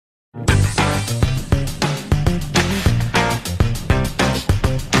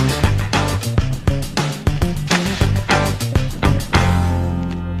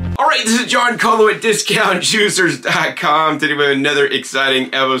Alright, this is John Colo at DiscountJuicers.com. Today we have another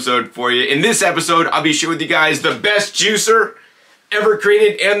exciting episode for you. In this episode, I'll be sharing with you guys the best juicer ever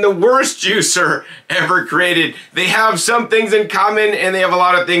created and the worst juicer ever created. They have some things in common and they have a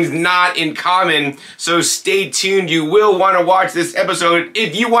lot of things not in common. So stay tuned. You will want to watch this episode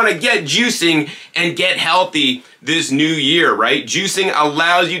if you want to get juicing and get healthy this new year, right? Juicing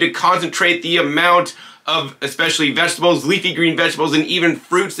allows you to concentrate the amount of especially vegetables, leafy green vegetables, and even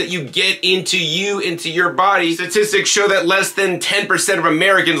fruits that you get into your body. Statistics show that less than 10% of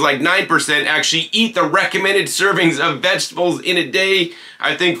Americans, like 9%, actually eat the recommended servings of vegetables in a day.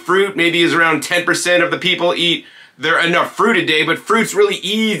 I think fruit maybe is around 10% of the people eat enough fruit a day, but fruit's really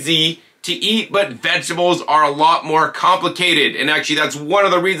easy to eat, but vegetables are a lot more complicated. And actually that's one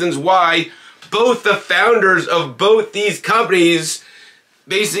of the reasons why both the founders of both these companies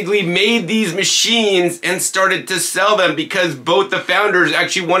basically made these machines and started to sell them, because both the founders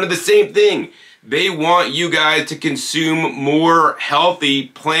actually wanted the same thing. They want you guys to consume more healthy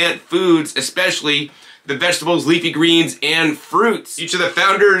plant foods, especially the vegetables, leafy greens, and fruits. Each of the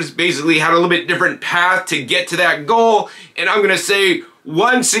founders basically had a little bit different path to get to that goal, and I'm gonna say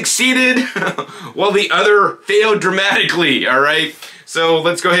one succeeded while the other failed dramatically, all right? So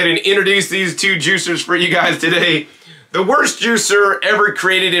let's go ahead and introduce these two juicers for you guys today. The worst juicer ever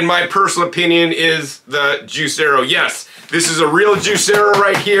created, in my personal opinion, is the Juicero. Yes, this is a real Juicero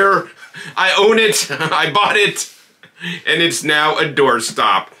right here. I own it, I bought it, and it's now a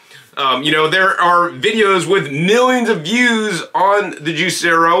doorstop. You know, there are videos with millions of views on the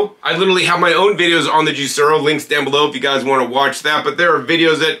Juicero. I literally have my own videos on the Juicero, links down below if you guys want to watch that, but there are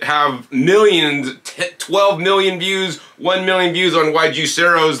videos that have millions, 12 million views, 1 million views on why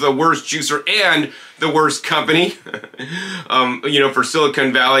Juicero is the worst juicer and the worst company, you know, for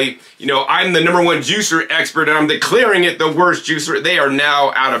Silicon Valley. You know, I'm the #1 juicer expert and I'm declaring it the worst juicer. They are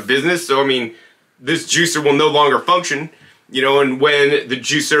now out of business, so I mean, this juicer will no longer function. You know, and when the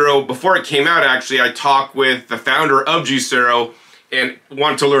Juicero, before it came out actually, I talked with the founder of Juicero and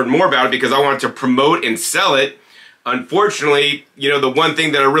wanted to learn more about it because I wanted to promote and sell it. Unfortunately, you know, the one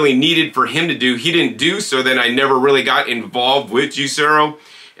thing that I really needed for him to do, he didn't do, so then I never really got involved with Juicero.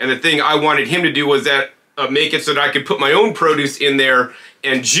 And the thing I wanted him to do was that make it so that I could put my own produce in there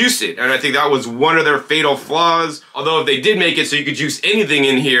and juice it. And I think that was one of their fatal flaws. Although if they did make it so you could juice anything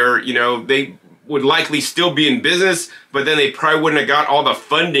in here, you know, they would likely still be in business, but then they probably wouldn't have got all the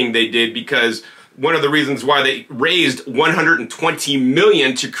funding they did, because one of the reasons why they raised $120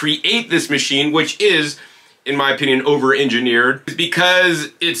 million to create this machine, which is, in my opinion, over-engineered, is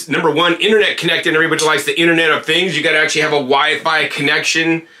because it's, #1, internet connected. Everybody likes the Internet of Things. You gotta actually have a Wi-Fi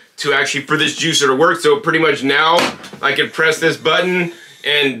connection to actually, for this juicer to work. So pretty much now, I can press this button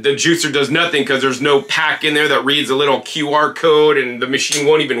and the juicer does nothing because there's no pack in there that reads a little QR code and the machine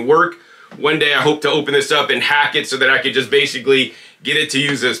won't even work. One day I hope to open this up and hack it so that I could just basically get it to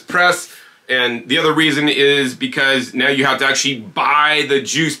use this press. And the other reason is because now you have to actually buy the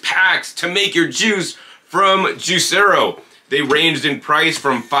juice packs to make your juice from Juicero. They ranged in price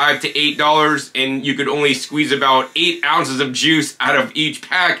from $5 to $8, and you could only squeeze about 8 ounces of juice out of each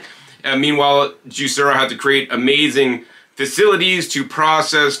pack. Meanwhile, Juicero had to create amazing facilities to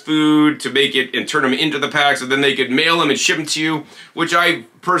process food, to make it and turn them into the packs, so then they could mail them and ship them to you, which I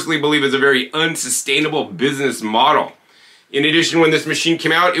personally believe is a very unsustainable business model. In addition, when this machine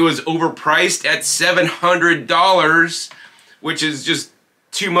came out, it was overpriced at $700, which is just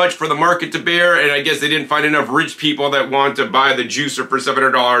too much for the market to bear, and I guess they didn't find enough rich people that want to buy the juicer for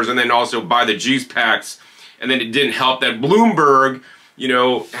 $700 and then also buy the juice packs. And then it didn't help that Bloomberg, you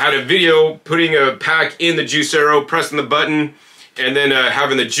know, had a video putting a pack in the Juicero, pressing the button, and then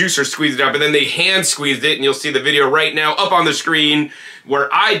having the juicer squeeze it up, and then they hand squeezed it, and you'll see the video right now up on the screen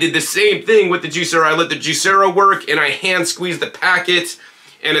where I did the same thing with the Juicero. I let the Juicero work and I hand squeezed the packet,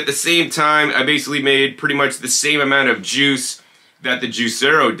 and at the same time I basically made pretty much the same amount of juice that the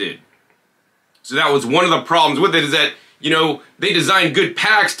Juicero did. So that was one of the problems with it, is that, you know, they designed good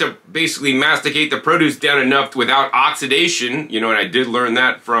packs to basically masticate the produce down enough without oxidation, you know, and I did learn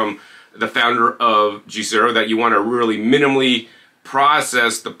that from the founder of Juicero, that you want to really minimally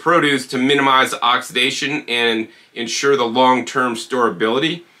process the produce to minimize the oxidation and ensure the long-term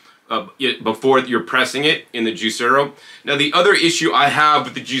storability before you're pressing it in the Juicero. Now the other issue I have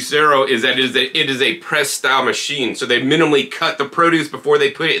with the Juicero is that it is a press style machine. So they minimally cut the produce before they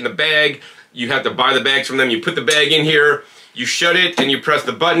put it in the bag. You have to buy the bags from them. You put the bag in here, you shut it, and you press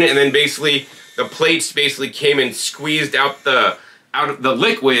the button, and then basically the plates basically came and squeezed out the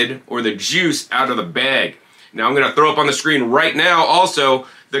liquid or the juice out of the bag. Now I'm going to throw up on the screen right now also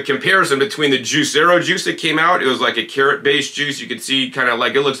the comparison between the Juicero juice that came out, it was like a carrot-based juice. You could see kind of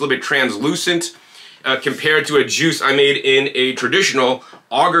like it looks a little bit translucent compared to a juice I made in a traditional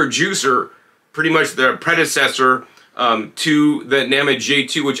auger juicer, pretty much the predecessor to the Nama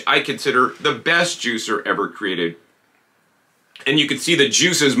J2, which I consider the best juicer ever created. And you can see the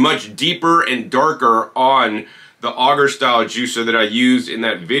juice is much deeper and darker on the auger style juicer that I used in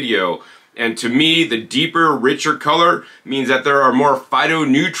that video. And to me, the deeper, richer color means that there are more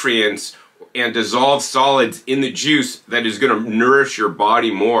phytonutrients and dissolved solids in the juice that is going to nourish your body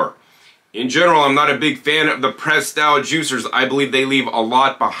more. In general, I'm not a big fan of the press style juicers. I believe they leave a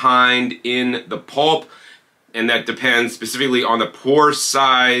lot behind in the pulp, and that depends specifically on the pore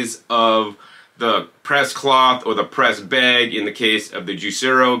size of the press cloth or the press bag in the case of the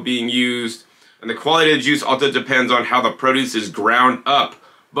Juicero being used. And the quality of the juice also depends on how the produce is ground up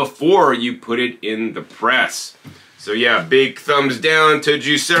before you put it in the press. So yeah, big thumbs down to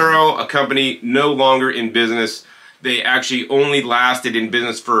Juicero, a company no longer in business. They actually only lasted in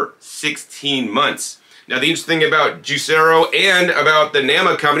business for 16 months. Now the interesting thing about Juicero and about the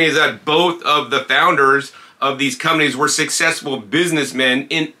Nama company is that both of the founders of these companies were successful businessmen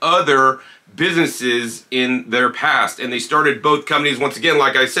in other businesses in their past. And they started both companies, once again,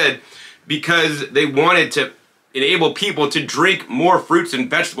 like I said, because they wanted to enable people to drink more fruits and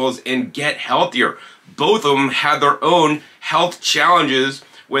vegetables and get healthier. Both of them had their own health challenges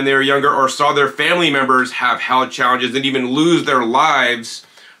when they were younger, or saw their family members have health challenges and even lose their lives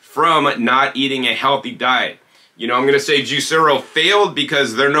from not eating a healthy diet. You know, I'm going to say Juicero failed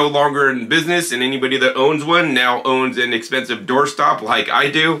because they're no longer in business, and anybody that owns one now owns an expensive doorstop like I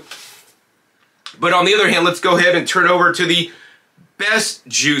do. But on the other hand, let's go ahead and turn over to the best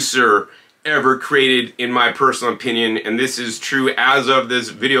juicer ever created, in my personal opinion, and this is true as of this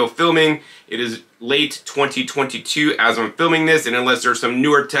video filming. It is late 2022 as I'm filming this, and unless there's some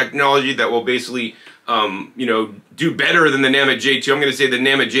newer technology that will basically, you know, do better than the Nama J2, I'm going to say the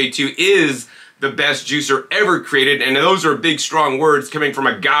Nama J2 is the best juicer ever created, and those are big, strong words coming from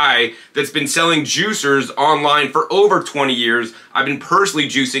a guy that's been selling juicers online for over 20 years. I've been personally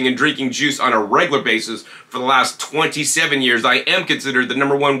juicing and drinking juice on a regular basis for the last 27 years. I am considered the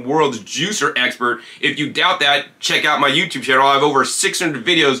 #1 world's juicer expert. If you doubt that, check out my YouTube channel. I have over 600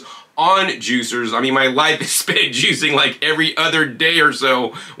 videos on juicers. I mean, my life is spent juicing like every other day or so.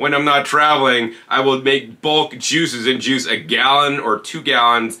 When I'm not traveling, I will make bulk juices and juice a gallon or 2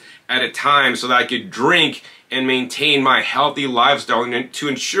 gallons at a time so that I could drink and maintain my healthy lifestyle, and to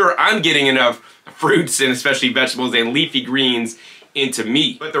ensure I'm getting enough fruits and especially vegetables and leafy greens into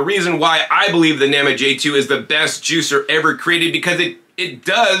me. But the reason why I believe the Nama J2 is the best juicer ever created, because it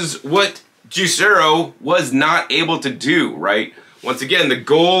does what Juicero was not able to do, right? Once again, the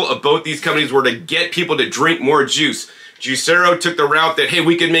goal of both these companies were to get people to drink more juice. Juicero took the route that, hey,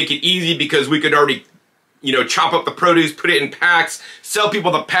 we could make it easy because we could already, you know, chop up the produce, put it in packs, sell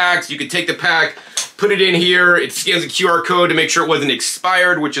people the packs. You could take the pack, put it in here, it scans a QR code to make sure it wasn't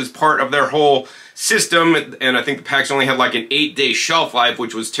expired, which is part of their whole system. And I think the packs only had like an 8-day shelf life,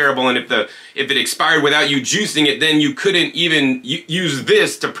 which was terrible. And if it expired without you juicing it, then you couldn't even use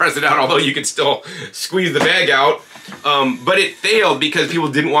this to press it out, although you could still squeeze the bag out. But it failed because people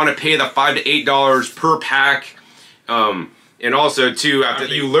didn't want to pay the $5 to $8 per pack. And also, too, after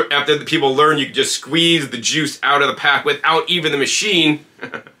the people learn you can just squeeze the juice out of the pack without even the machine,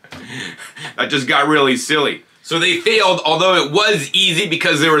 that just got really silly. So they failed, although it was easy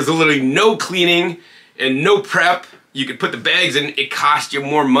because there was literally no cleaning and no prep. You could put the bags in, it cost you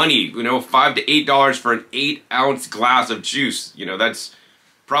more money, you know, $5 to $8 for an 8-ounce glass of juice. You know, that's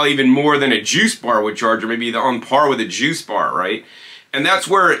probably even more than a juice bar would charge, or maybe on par with a juice bar, right? And that's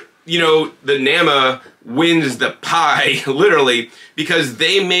where, you know, the Nama wins the pie, literally, because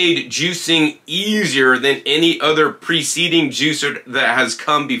they made juicing easier than any other preceding juicer that has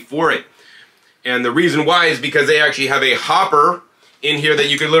come before it. And the reason why is because they actually have a hopper in here that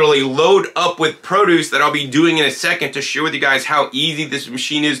you can literally load up with produce that I'll be doing in a second to share with you guys how easy this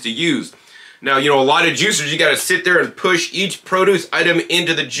machine is to use. Now, you know, a lot of juicers, you got to sit there and push each produce item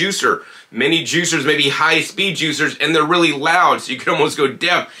into the juicer. Many juicers may be high-speed juicers, and they're really loud, so you can almost go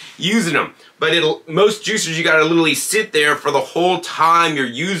deaf using them. But most juicers, you got to literally sit there for the whole time you're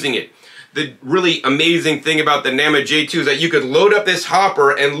using it. The really amazing thing about the Nama J2 is that you could load up this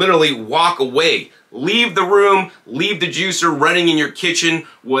hopper and literally walk away. Leave the room, leave the juicer running in your kitchen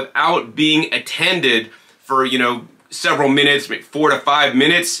without being attended for, you know, several minutes, maybe 4 to 5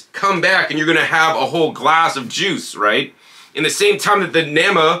 minutes. Come back and you're going to have a whole glass of juice, right? In the same time that the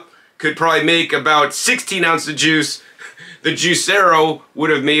Nama could probably make about 16 ounces of juice, The Juicero would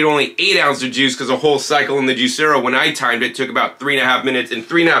have made only 8 ounces of juice because a whole cycle in the Juicero, when I timed it, took about 3.5 minutes. In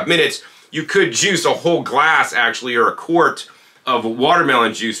 3.5 minutes, you could juice a whole glass, actually, or a quart of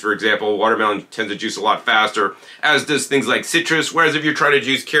watermelon juice, for example. Watermelon tends to juice a lot faster, as does things like citrus, whereas if you're trying to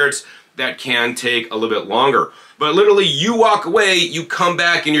juice carrots, that can take a little bit longer. But literally, you walk away, you come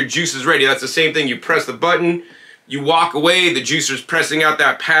back, and your juice is ready. That's the same thing. You press the button, you walk away, the juicer's pressing out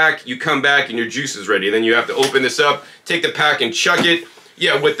that pack, you come back, and your juice is ready. Then you have to open this up, take the pack, and chuck it.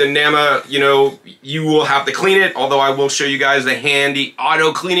 Yeah, with the Nama, you know, you will have to clean it, although I will show you guys the handy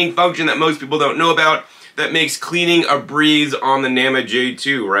auto cleaning function that most people don't know about that makes cleaning a breeze on the Nama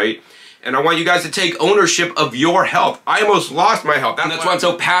J2, right? And I want you guys to take ownership of your health. I almost lost my health. And that's why I'm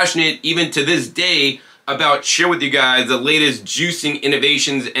so passionate, even to this day, about share with you guys the latest juicing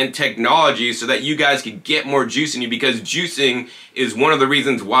innovations and technologies so that you guys can get more juice in you, because juicing is one of the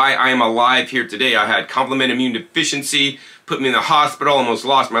reasons why I am alive here today. I had complement immune deficiency, put me in the hospital, almost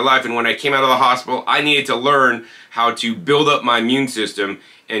lost my life, and when I came out of the hospital, I needed to learn how to build up my immune system,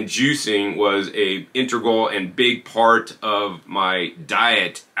 and juicing was a integral and big part of my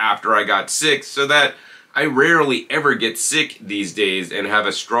diet after I got sick, so that I rarely ever get sick these days and have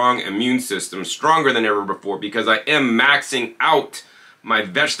a strong immune system, stronger than ever before, because I am maxing out my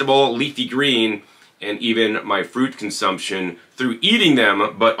vegetable, leafy green, and even my fruit consumption through eating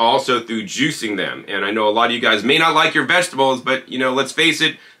them, but also through juicing them. And I know a lot of you guys may not like your vegetables, but you know, let's face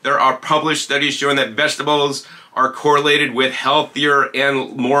it, there are published studies showing that vegetables are correlated with healthier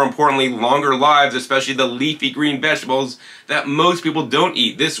and, more importantly, longer lives, especially the leafy green vegetables that most people don't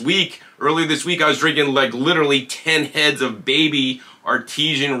eat. Earlier this week, I was drinking like literally 10 heads of baby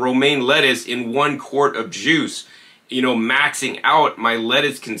artesian romaine lettuce in 1 quart of juice. You know, maxing out my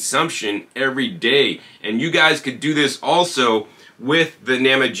lettuce consumption every day. And you guys could do this also with the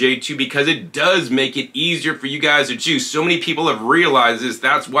Nama J2, because it does make it easier for you guys to juice. So many people have realized this.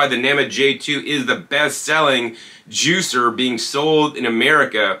 That's why the Nama J2 is the best-selling juicer being sold in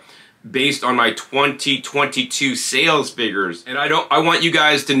America based on my 2022 sales figures. And I want you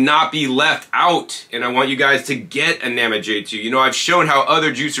guys to not be left out, and I want you guys to get a Nama J2. You know, I've shown how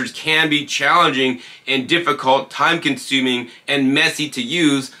other juicers can be challenging and difficult, time-consuming, and messy to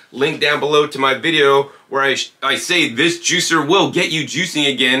use. Link down below to my video where I say this juicer will get you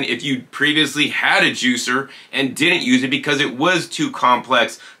juicing again if you previously had a juicer and didn't use it because it was too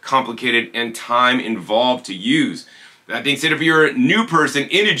complex, complicated, and time involved to use. That being said, if you're a new person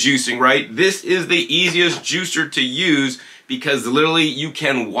into juicing, right, this is the easiest juicer to use because literally you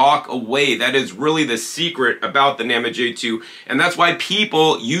can walk away. That is really the secret about the Nama J2, and that's why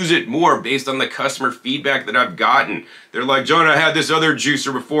people use it more based on the customer feedback that I've gotten. They're like, John, I had this other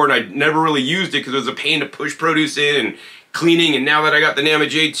juicer before and I never really used it because it was a pain to push produce in and cleaning, and now that I got the Nama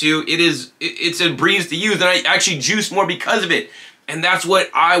J2, it's a breeze to use, and I actually juice more because of it. And that's what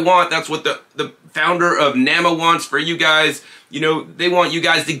I want. That's what the founder of Nama wants for you guys. You know, they want you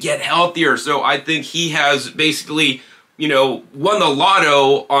guys to get healthier. So I think he has basically, you know, won the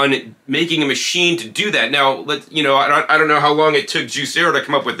lotto on making a machine to do that. Now, I don't know how long it took Juicero to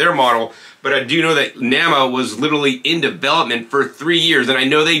come up with their model, but I do know that Nama was literally in development for 3 years, and I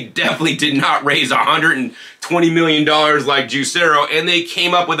know they definitely did not raise $120 million like Juicero, and they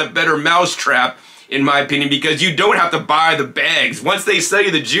came up with a better mousetrap, in my opinion, because you don't have to buy the bags. Once they sell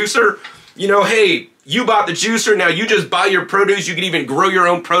you the juicer, you know, hey, you bought the juicer, now you just buy your produce. You can even grow your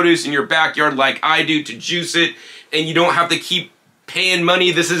own produce in your backyard like I do to juice it, and you don't have to keep paying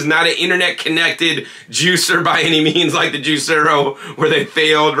money. This is not an internet-connected juicer by any means like the Juicero where they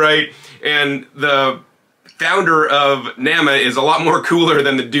failed, right? And the founder of Nama is a lot more cooler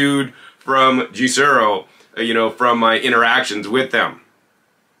than the dude from Juicero, you know, from my interactions with them.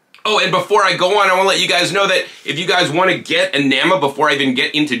 Oh, and before I go on, I want to let you guys know that if you guys want to get a Nama before I even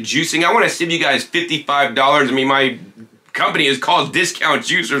get into juicing, I want to save you guys $55. I mean, my company is called Discount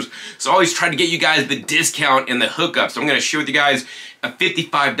Juicers, so I always try to get you guys the discount and the hookup. So I'm going to share with you guys a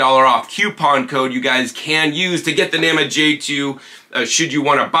 $55 off coupon code you guys can use to get the Nama J2. Should you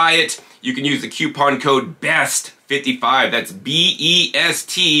want to buy it, you can use the coupon code BEST55. That's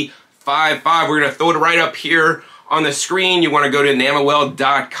BEST55. We're going to throw it right up here on the screen. You want to go to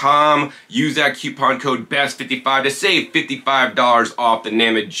namawell.com, use that coupon code BEST55 to save $55 off the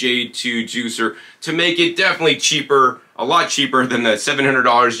Nama J2 juicer to make it definitely cheaper, a lot cheaper than the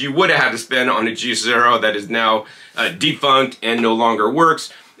 $700 you would have had to spend on a Juicero that is now defunct and no longer works.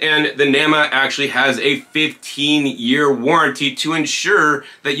 And the Nama actually has a 15-year warranty to ensure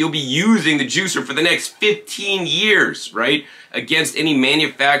that you'll be using the juicer for the next 15 years, right? Against any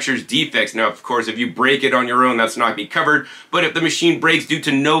manufacturer's defects. Now, of course, if you break it on your own, that's not be covered. But if the machine breaks due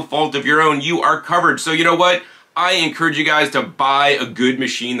to no fault of your own, you are covered. So you know what? I encourage you guys to buy a good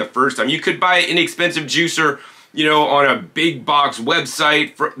machine the first time. You could buy an inexpensive juicer, you know, on a big box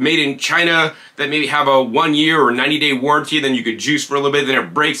website made in China that maybe have a 1 year or 90-day warranty. Then you could juice for a little bit, then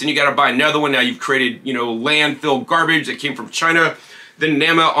it breaks and you got to buy another one. Now you've created, you know, landfill garbage that came from China. Then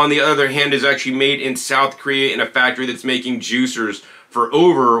Nama, on the other hand, is actually made in South Korea in a factory that's making juicers for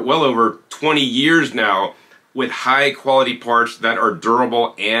well over 20 years now, with high quality parts that are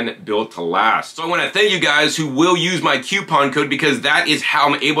durable and built to last. So I want to thank you guys who will use my coupon code, because that is how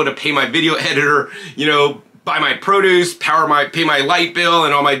I'm able to pay my video editor, you know, buy my produce, pay my light bill,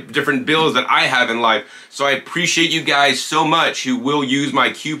 and all my different bills that I have in life. So I appreciate you guys so much who will use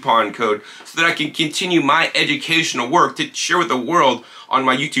my coupon code so that I can continue my educational work to share with the world on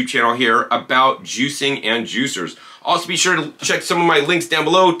my YouTube channel here about juicing and juicers. Also, be sure to check some of my links down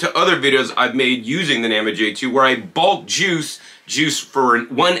below to other videos I've made using the Nama J2, where I bulk juice for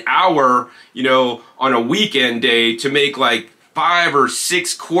 1 hour, you know, on a weekend day to make like 5 or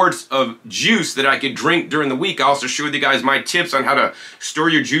 6 quarts of juice that I could drink during the week. I also share with you guys my tips on how to store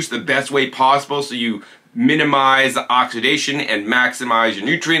your juice the best way possible so you minimize the oxidation and maximize your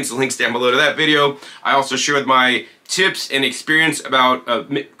nutrients. The link's down below to that video. I also share my tips and experience about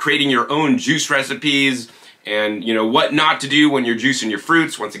creating your own juice recipes, and you know what not to do when you're juicing your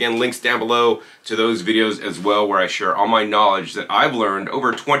fruits. Once again, links down below to those videos as well, where I share all my knowledge that I've learned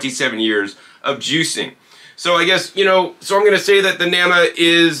over 27 years of juicing. So I guess, you know, so I'm going to say that the Nama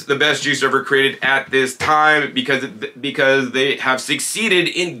is the best juicer ever created at this time, because they have succeeded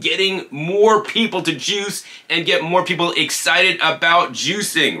in getting more people to juice and get more people excited about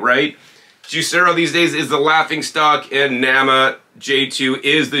juicing, right? Juicero these days is the laughingstock, and Nama J2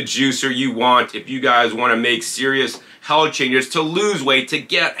 is the juicer you want if you guys want to make serious health changes, to lose weight, to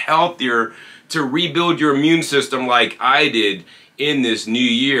get healthier, to rebuild your immune system like I did in this new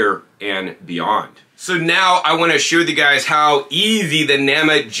year and beyond. So now I want to show you guys how easy the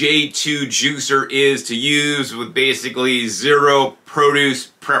Nama J2 juicer is to use, with basically zero produce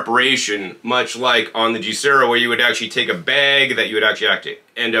preparation, much like on the Juicero, where you would actually take a bag that you would actually have to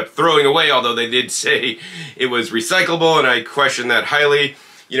end up throwing away, although they did say it was recyclable, and I question that highly.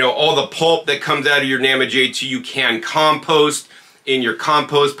 You know, all the pulp that comes out of your Nama J2 you can compost in your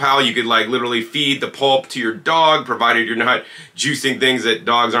compost pile. You could like literally feed the pulp to your dog, provided you're not juicing things that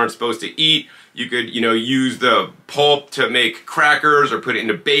dogs aren't supposed to eat. You could, you know, use the pulp to make crackers or put it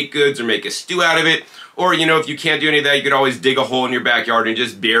into baked goods or make a stew out of it. Or, you know, if you can't do any of that, you could always dig a hole in your backyard and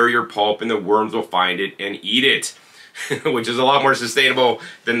just bury your pulp, and the worms will find it and eat it, which is a lot more sustainable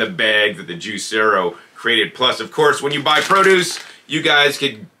than the bag that the Juicero created. Plus, of course, when you buy produce, you guys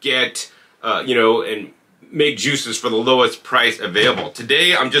could get, you know, and make juices for the lowest price available.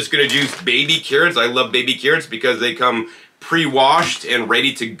 Today, I'm just going to juice baby carrots. I love baby carrots because they come pre-washed and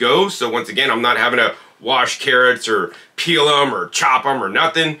ready to go. So once again, I'm not having to wash carrots or peel them or chop them or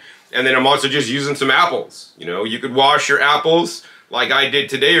nothing. And then I'm also just using some apples. You know, you could wash your apples like I did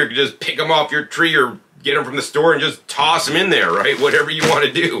today, or you could just pick them off your tree or get them from the store and just toss them in there, right? Whatever you want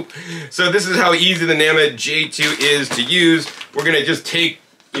to do. So this is how easy the Nama J2 is to use. We're going to just take,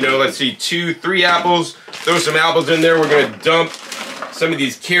 you know, let's see, 2, 3 apples, throw some apples in there. We're going to dump some of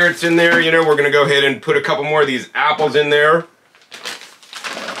these carrots in there. You know, we're going to go ahead and put a couple more of these apples in there.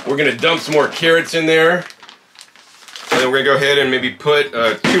 We're going to dump some more carrots in there. And then we're going to go ahead and maybe put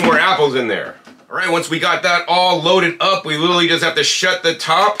 2 more apples in there. All right, once we got that all loaded up, we literally just have to shut the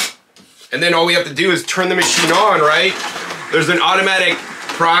top. And then all we have to do is turn the machine on, right? There's an automatic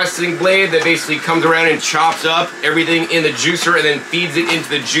processing blade that basically comes around and chops up everything in the juicer and then feeds it into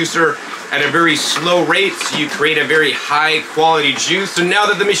the juicer at a very slow rate, so you create a very high quality juice. So now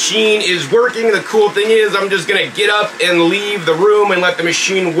that the machine is working, the cool thing is I'm just gonna get up and leave the room and let the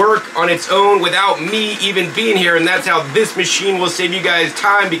machine work on its own without me even being here. And that's how this machine will save you guys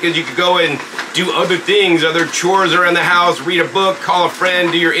time, because you could go and do other things, other chores around the house, read a book, call a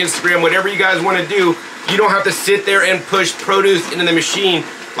friend, do your Instagram, whatever you guys wanna do. You don't have to sit there and push produce into the machine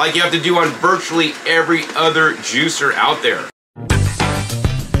like you have to do on virtually every other juicer out there.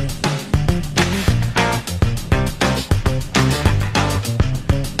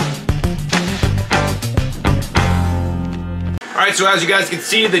 Alright, so as you guys can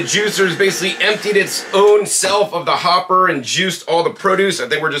see, the juicer's basically emptied its own self of the hopper and juiced all the produce. I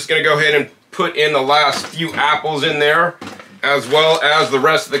think we're just going to go ahead and put in the last few apples in there, as well as the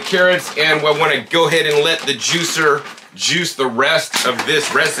rest of the carrots. And we'll want to go ahead and let the juicer juice the rest of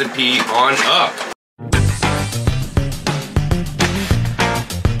this recipe on up.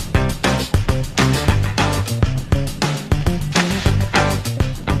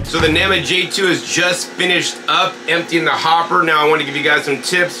 So the Nama J2 is just finished up emptying the hopper. Now I want to give you guys some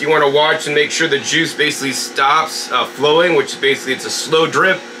tips. You want to watch and make sure the juice basically stops flowing, which basically it's a slow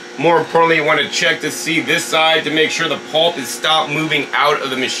drip. More importantly, you want to check to see this side to make sure the pulp is stopped moving out of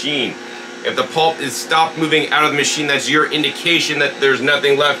the machine. If the pulp is stopped moving out of the machine, that's your indication that there's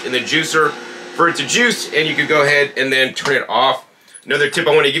nothing left in the juicer for it to juice, and you could go ahead and then turn it off. Another tip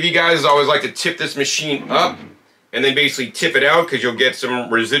I want to give you guys is I always like to tip this machine up and then basically tip it out, because you'll get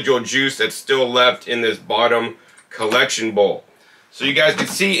some residual juice that's still left in this bottom collection bowl. So you guys can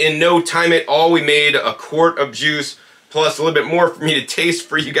see in no time at all we made a quart of juice, plus a little bit more for me to taste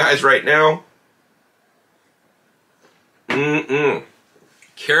for you guys right now.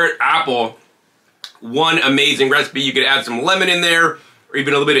 Carrot apple, one amazing recipe. You could add some lemon in there, or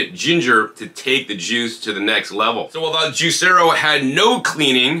even a little bit of ginger to take the juice to the next level. So while the Juicero had no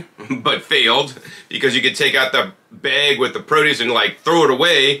cleaning, but failed, because you could take out the bag with the produce and like throw it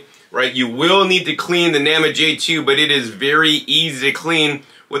away, right? You will need to clean the Nama J2, but it is very easy to clean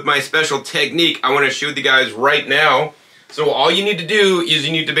with my special technique I want to show you guys right now. So all you need to do is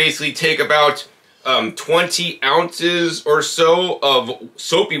you need to basically take about 20 ounces or so of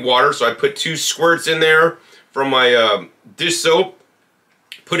soapy water. So I put 2 squirts in there from my dish soap.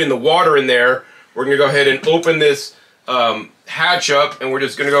 Put in the water in there. We're gonna go ahead and open this hatch up, and we're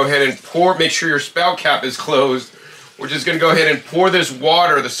just gonna go ahead and pour, make sure your spout cap is closed. We're just gonna go ahead and pour this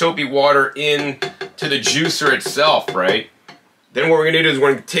water, the soapy water, in to the juicer itself, right? Then what we're gonna do is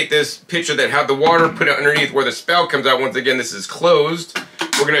we're gonna take this pitcher that had the water, put it underneath where the spout comes out. Once again, this is closed.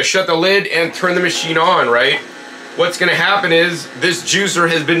 We're gonna shut the lid and turn the machine on, right? What's gonna happen is this juicer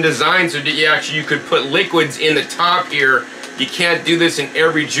has been designed so that you could put liquids in the top here. You can't do this in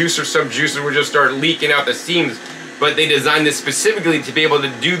every juicer. Some juicers will just start leaking out the seams, but they designed this specifically to be able to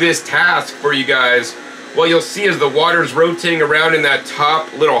do this task for you guys. What you'll see is the water's rotating around in that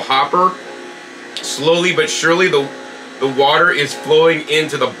top little hopper. Slowly but surely, the water is flowing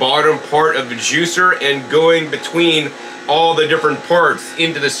into the bottom part of the juicer and going between all the different parts,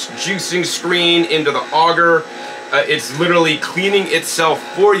 into the juicing screen, into the auger. It's literally cleaning itself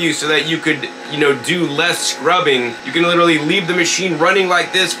for you so that you could, do less scrubbing. You can literally leave the machine running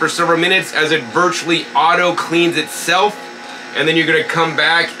like this for several minutes as it virtually auto cleans itself. And then you're gonna come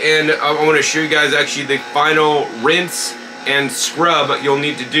back, and I wanna show you guys actually the final rinse and scrub you'll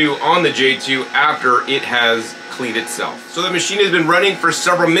need to do on the J2 after it has cleaned itself. So the machine has been running for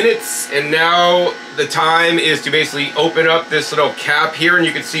several minutes, and now the time is to basically open up this little cap here, and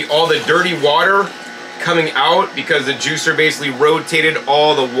you can see all the dirty water coming out because the juicer basically rotated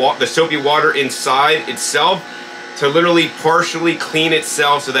all the soapy water inside itself to literally partially clean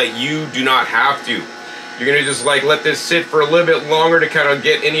itself so that you do not have to. You're gonna just like let this sit for a little bit longer to kind of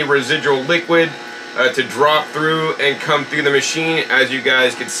get any residual liquid to drop through and come through the machine. As you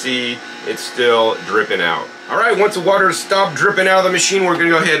guys can see, it's still dripping out. All right, once the water stopped dripping out of the machine, we're gonna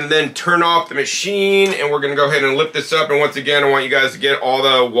go ahead and then turn off the machine, and we're gonna go ahead and lift this up. And once again, I want you guys to get all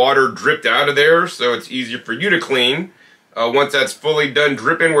the water dripped out of there so it's easier for you to clean. Once that's fully done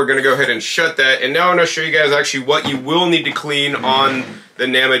dripping, we're gonna go ahead and shut that. And now I'm gonna show you guys actually what you will need to clean on the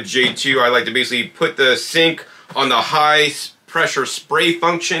Nama J2. I like to basically put the sink on the high pressure spray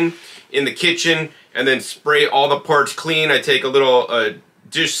function in the kitchen and then spray all the parts clean. I take a little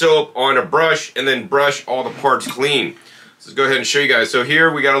dish soap on a brush and then brush all the parts clean. So let's go ahead and show you guys. So here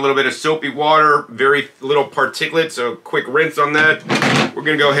we got a little bit of soapy water, very little particulate, so quick rinse on that. We're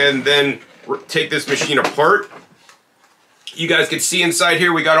gonna go ahead and then take this machine apart. You guys can see inside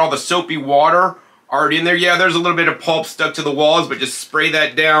here we got all the soapy water already in there. Yeah, there's a little bit of pulp stuck to the walls, but just spray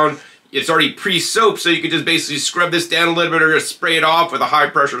that down. It's already pre-soaped, so you can just basically scrub this down a little bit or just spray it off with a high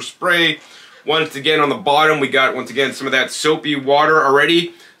pressure spray. Once again, on the bottom, we got, once again, some of that soapy water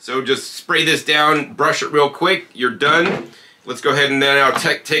already. So just spray this down, brush it real quick, you're done. Let's go ahead and then now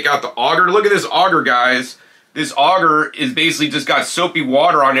take out the auger. Look at this auger, guys. This auger is basically just got soapy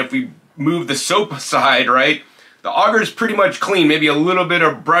water on it. If we move the soap aside, right? The auger is pretty much clean. Maybe a little bit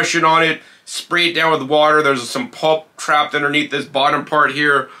of brushing on it, spray it down with water. There's some pulp trapped underneath this bottom part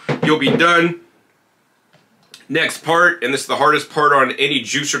here. You'll be done. Next part, and this is the hardest part on any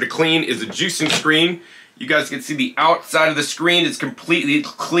juicer to clean, is the juicing screen. You guys can see the outside of the screen is completely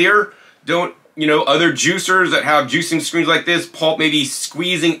clear. Don't, other juicers that have juicing screens like this, pulp may be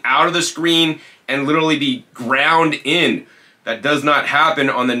squeezing out of the screen and literally be ground in. That does not happen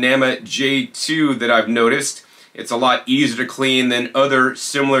on the Nama J2 that I've noticed. It's a lot easier to clean than other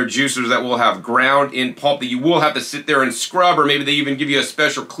similar juicers that will have ground in pulp that you will have to sit there and scrub, or maybe they even give you a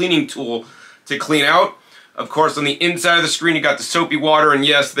special cleaning tool to clean out. Of course, on the inside of the screen, you got the soapy water, and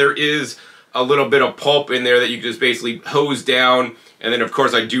yes, there is a little bit of pulp in there that you can just basically hose down And then of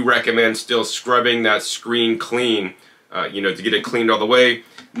course I do recommend still scrubbing that screen clean, you know, to get it cleaned all the way.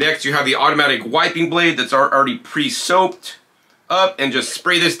 Next you have the automatic wiping blade that's already pre-soaped up, and just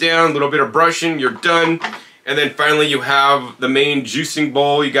spray this down, a little bit of brushing, you're done. And then finally you have the main juicing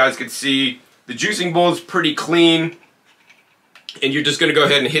bowl. You guys can see the juicing bowl is pretty clean, and you're just going to go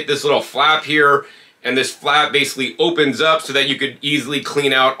ahead and hit this little flap here, and this flap basically opens up so that you could easily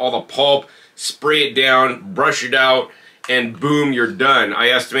clean out all the pulp, spray it down, brush it out, and boom, you're done. I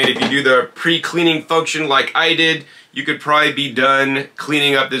estimate if you do the pre-cleaning function like I did, you could probably be done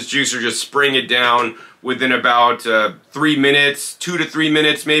cleaning up this juicer, just spraying it down within about 3 minutes, 2 to 3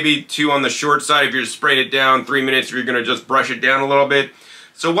 minutes, maybe 2 on the short side if you're just spraying it down, 3 minutes if you're gonna just brush it down a little bit.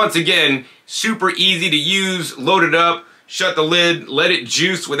 So once again, super easy to use, load it up, shut the lid, let it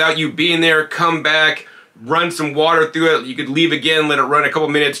juice without you being there, come back, run some water through it. You could leave again, let it run a couple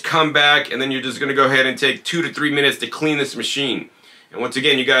minutes, come back, and then you're just gonna go ahead and take 2 to 3 minutes to clean this machine. And once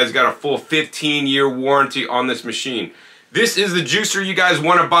again, you guys got a full 15-year warranty on this machine. This is the juicer you guys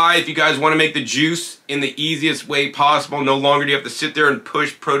want to buy if you guys want to make the juice in the easiest way possible. No longer do you have to sit there and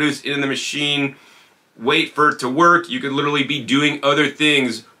push produce in the machine, wait for it to work. You could literally be doing other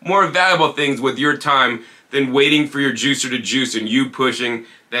things, more valuable things with your time than waiting for your juicer to juice and you pushing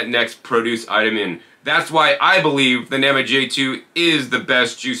that next produce item in. That's why I believe the NAMA J2 is the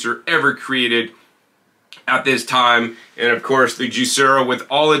best juicer ever created at this time. And of course the Juicero with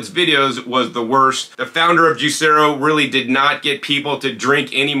all its videos was the worst. The founder of Juicero really did not get people to drink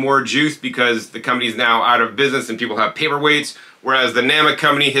any more juice because the company is now out of business and people have paperweights, whereas the NAMA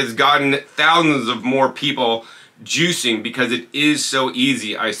company has gotten thousands of more people juicing because it is so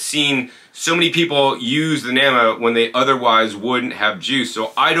easy. I've seen so many people use the NAMA when they otherwise wouldn't have juice.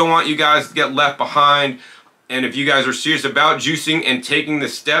 So I don't want you guys to get left behind. And if you guys are serious about juicing and taking the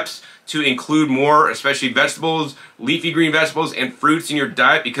steps to include more, especially vegetables, leafy green vegetables, and fruits in your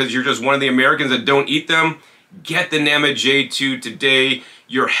diet because you're just one of the Americans that don't eat them, get the NAMA J2 today.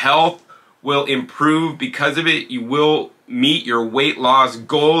 Your health will improve because of it. You will meet your weight loss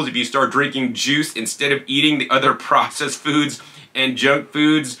goals if you start drinking juice instead of eating the other processed foods and junk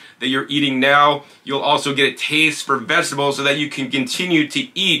foods that you're eating now. You'll also get a taste for vegetables so that you can continue to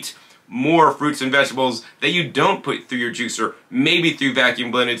eat more fruits and vegetables that you don't put through your juicer, maybe through vacuum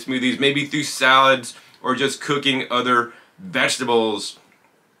blended smoothies, maybe through salads, or just cooking other vegetables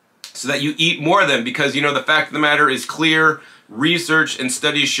so that you eat more of them. Because, you know, the fact of the matter is clear. Research and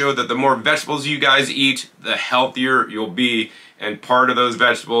studies show that the more vegetables you guys eat, the healthier you'll be. And part of those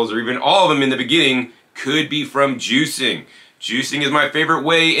vegetables, or even all of them in the beginning, could be from juicing. Juicing is my favorite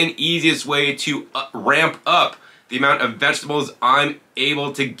way and easiest way to ramp up the amount of vegetables I'm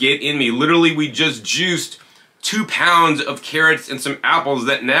able to get in me. Literally, we just juiced 2 pounds of carrots and some apples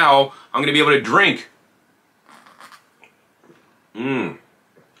that now I'm gonna be able to drink. And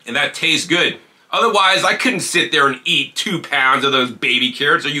that tastes good. Otherwise, I couldn't sit there and eat 2 pounds of those baby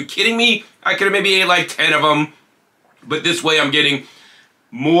carrots. Are you kidding me? I could have maybe ate like 10 of them. But this way I'm getting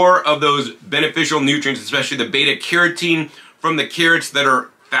more of those beneficial nutrients, especially the beta carotene from the carrots that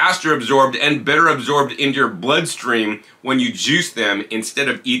are faster absorbed and better absorbed into your bloodstream when you juice them instead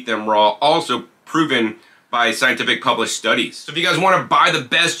of eat them raw. Also proven by scientific published studies. So if you guys want to buy the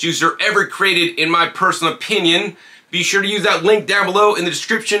best juicer ever created, in my personal opinion, be sure to use that link down below in the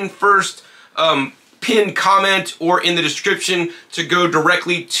description, first pinned comment or in the description, to go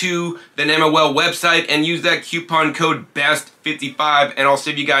directly to the NAMAWell website and use that coupon code BEST55 and I'll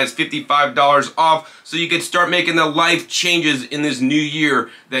save you guys $55 off so you can start making the life changes in this new year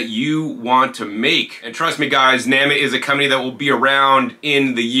that you want to make. And trust me guys, NAMA is a company that will be around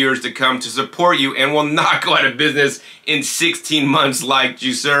in the years to come to support you and will not go out of business in 16 months like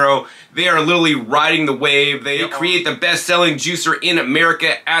Juicero. They are literally riding the wave. They create the best-selling juicer in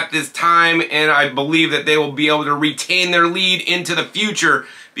America at this time, and I believe that they will be able to retain their lead into the future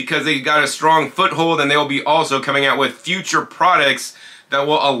because they got a strong foothold, and they will be also coming out with future products that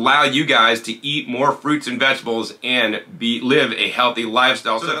will allow you guys to eat more fruits and vegetables and live a healthy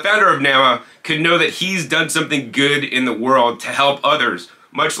lifestyle. So the founder of NAMA could know that he's done something good in the world to help others,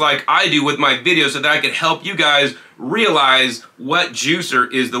 much like I do with my videos, so that I can help you guys realize what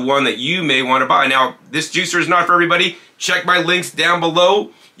juicer is the one that you may want to buy. Now, this juicer is not for everybody. Check my links down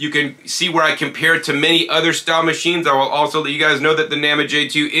below. You can see where I compare it to many other style machines. I will also let you guys know that the NAMA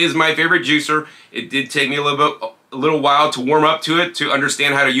J2 is my favorite juicer. It did take me a little while to warm up to it, to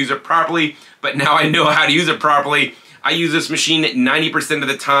understand how to use it properly, but now I know how to use it properly. I use this machine 90% of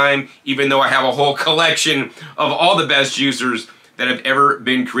the time, even though I have a whole collection of all the best juicers. that have ever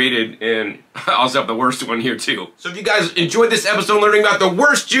been created, and I also have the worst one here too. So if you guys enjoyed this episode learning about the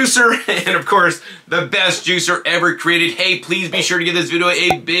worst juicer and of course the best juicer ever created, hey, please be sure to give this video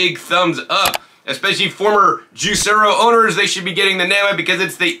a big thumbs up. Especially former Juicero owners, they should be getting the NAMA because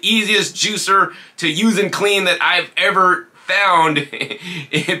it's the easiest juicer to use and clean that I've ever found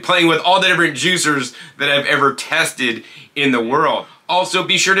playing with all the different juicers that I've ever tested in the world. Also,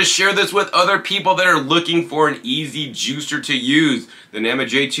 be sure to share this with other people that are looking for an easy juicer to use. The NAMA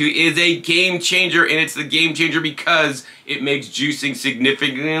J2 is a game changer, and it's the game changer because it makes juicing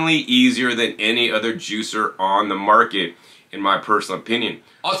significantly easier than any other juicer on the market, in my personal opinion.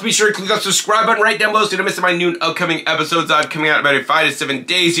 Also, be sure to click that subscribe button right down below so you don't miss my new upcoming episodes I'll be coming out in about 5 to 7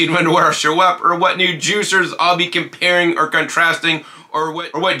 days. So you don't know where I'll show up or what new juicers I'll be comparing or contrasting or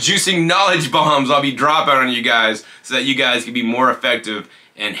what juicing knowledge bombs I'll be dropping on you guys so that you guys can be more effective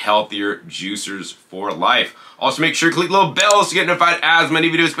and healthier juicers for life. Also, make sure to click the little bell to get notified as my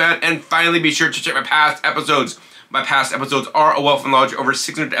new videos come out. And finally, be sure to check my past episodes. My past episodes are a wealth of knowledge, over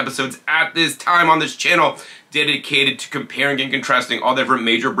 600 episodes at this time on this channel, dedicated to comparing and contrasting all the different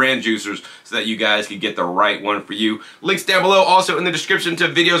major brand juicers so that you guys can get the right one for you. Links down below, also in the description, to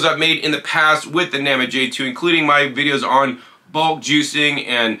videos I've made in the past with the NAMA J2, including my videos on bulk juicing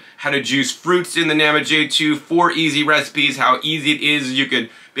and how to juice fruits in the NAMA J2, 4 easy recipes, how easy it is. You could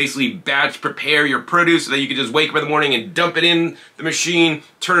basically batch prepare your produce so that you can just wake up in the morning and dump it in the machine,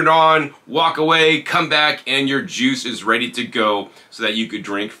 turn it on, walk away, come back, and your juice is ready to go so that you could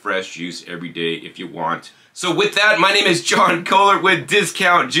drink fresh juice every day if you want. So with that, my name is John Kohler with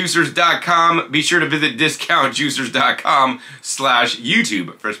DiscountJuicers.com. Be sure to visit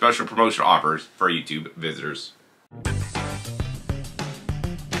DiscountJuicers.com/YouTube for special promotional offers for YouTube visitors.